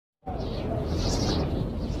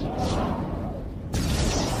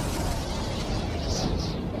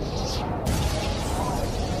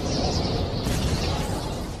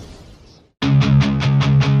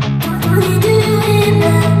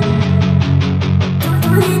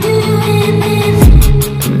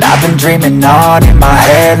I've been dreaming on in my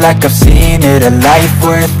head like I've seen it. A life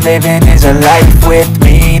worth living is a life with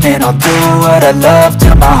meaning. I'll do what I love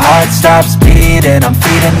till my heart stops beating. I'm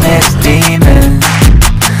feeding this demon.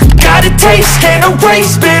 Got a taste, can't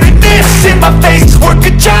erase bitterness in my face. Work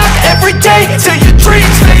a job every day till your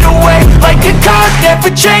dreams fade away. Like a card,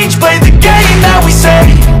 never change, play the game that we say.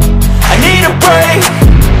 I need a break.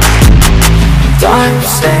 I'm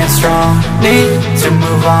staying strong, need to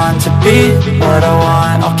move on to be what I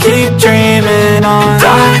want. I'll keep dreaming on.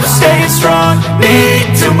 I'm staying strong,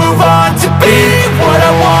 need to move on to be what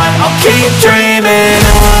I want. I'll keep dreaming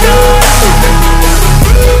on.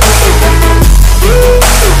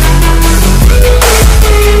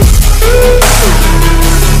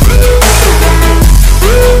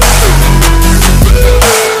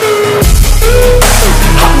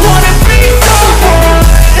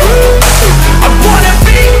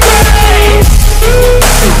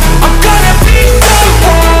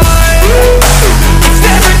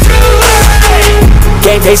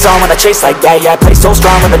 Game face on when I chase like that. Yeah, I play so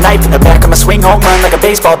strong with a knife in the back. I'ma swing home run like a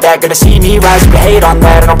baseball bat. Gonna see me rise, you can hate on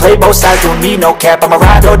that. I don't play both sides, doing me no cap. I'ma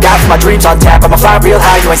ride or die for my dreams on tap. I'ma fly real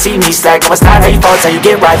high, you ain't see me slack. No, it's not how you fall, it's how you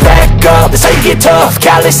get right back up. That's how you get tough.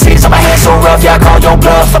 Calluses on my hands so rough, yeah, I call your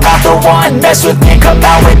bluff. I'm not the one, mess with me, come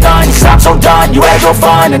out with none. Cause I'm so done, you had your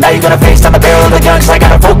fun. And now you're gonna face down the barrel of the gun. Cause I got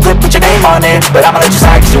a full clip, put your name on it. But I'ma let you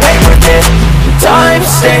slide cause you ain't worth it. I'm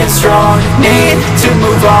staying strong, need to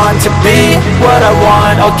move on to be what I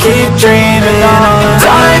want. I'll keep dreaming on.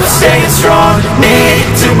 I'm staying strong, need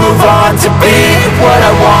to move on to be what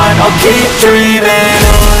I want. I'll keep dreaming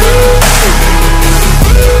on.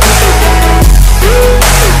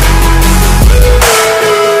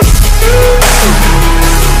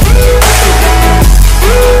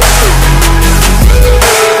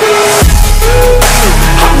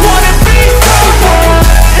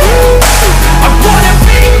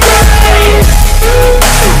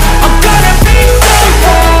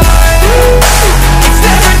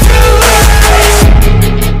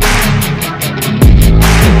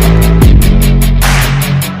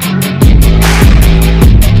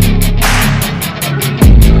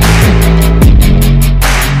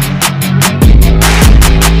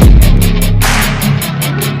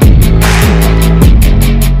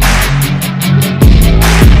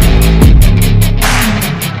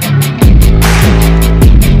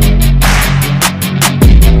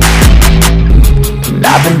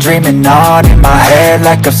 Dreaming on in my head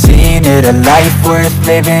like I've seen it. A life worth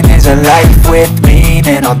living is a life with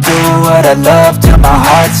meaning. I'll do what I love till my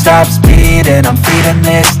heart stops beating. I'm feeding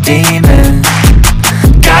this demon.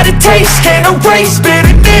 Got a taste, can't erase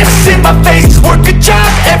bitterness in my face. Work a job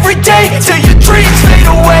every day till your dreams fade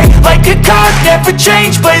away. Like a card, never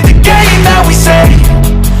change, play the game that we say.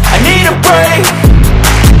 I need a break.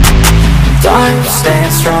 I'm staying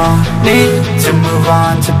strong, need to move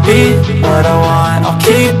on to be what I want. I'll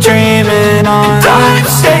keep dreaming on. I'm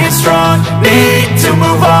staying strong, need to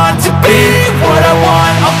move on to be what I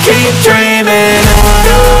want. I'll keep dreaming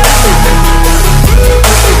on.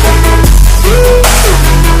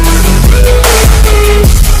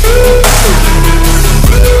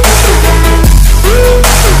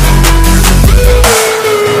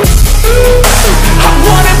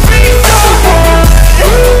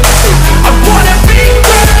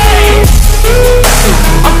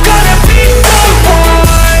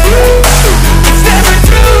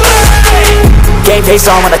 Face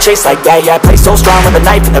on when I chase like that. Yeah, I play so strong with a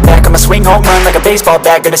knife in the back. I'ma swing home run like a baseball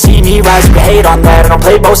bat. Gonna see me rise, you can hate on that. I don't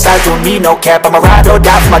play both sides, doing me no cap. I'ma ride or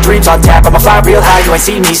die for my dreams on tap. I'ma fly real high, you ain't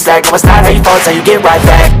see me slack. No, it's not how you fall, it's how you get right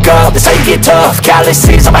back up. That's how you get tough.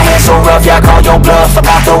 Calluses on my hands so rough, yeah, I call your bluff. I'm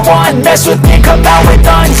not the one, mess with me, come out with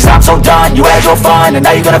none. Cause I'm so done, you had your fun. And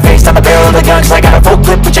now you're gonna face down the barrel of the gun. Cause I got a full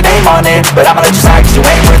clip, put your name on it. But I'ma let you slide cause you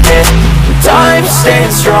ain't worth it. I'm staying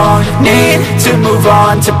strong, need to move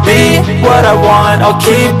on to be what I want. I'll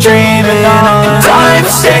keep dreaming on. I'm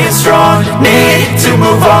staying strong, need to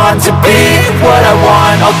move on to be what I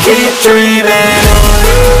want. I'll keep dreaming on.